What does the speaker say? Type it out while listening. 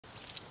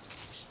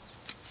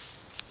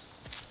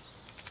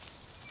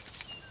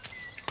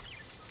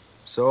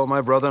So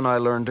my brother and I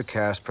learned to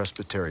cast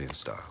Presbyterian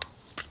style,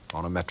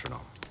 on a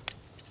metronome.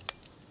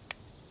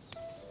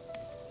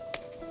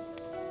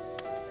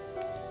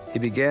 He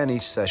began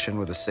each session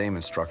with the same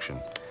instruction.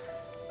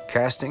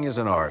 Casting is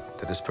an art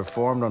that is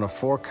performed on a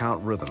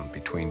 4-count rhythm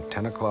between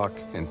 10 o'clock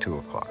and 2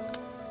 o'clock.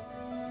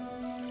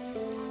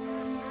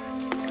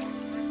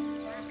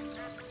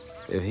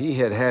 If he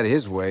had had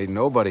his way,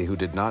 nobody who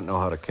did not know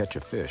how to catch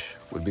a fish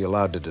would be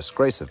allowed to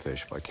disgrace a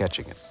fish by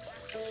catching it.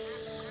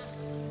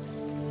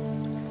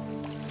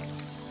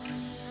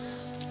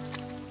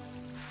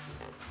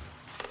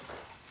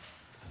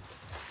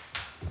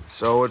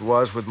 So it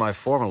was with my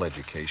formal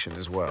education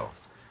as well.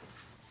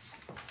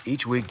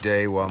 Each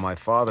weekday, while my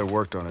father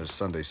worked on his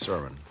Sunday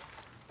sermon,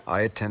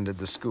 I attended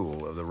the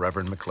school of the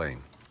Reverend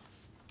MacLean.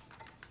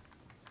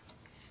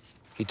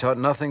 He taught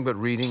nothing but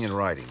reading and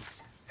writing,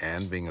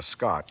 and, being a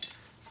Scot,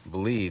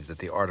 believed that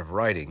the art of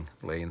writing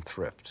lay in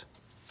thrift.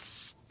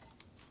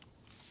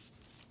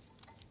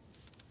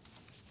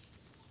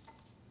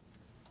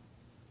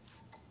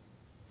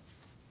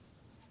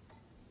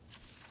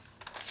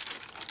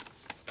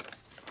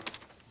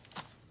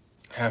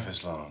 Half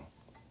as long.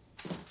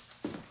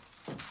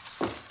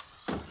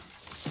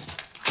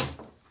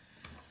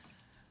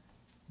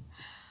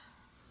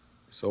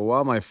 So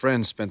while my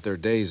friends spent their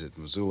days at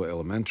Missoula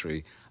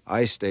Elementary,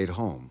 I stayed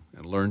home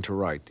and learned to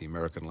write the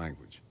American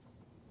language.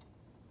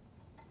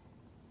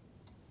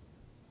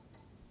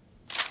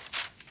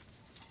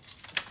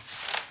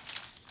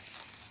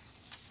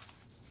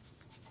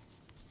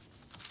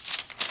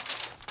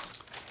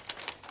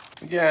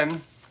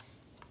 Again,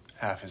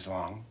 half as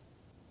long.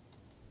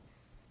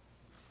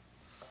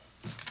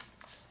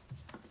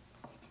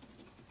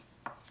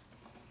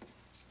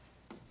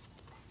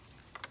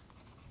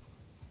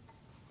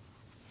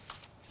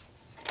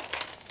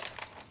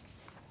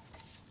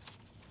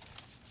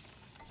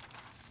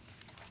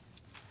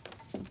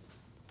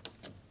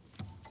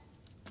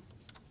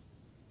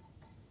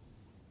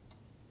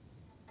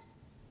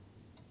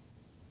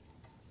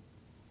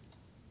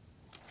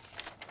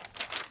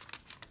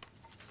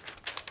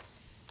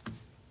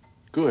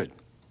 Good.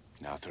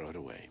 Now throw it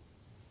away.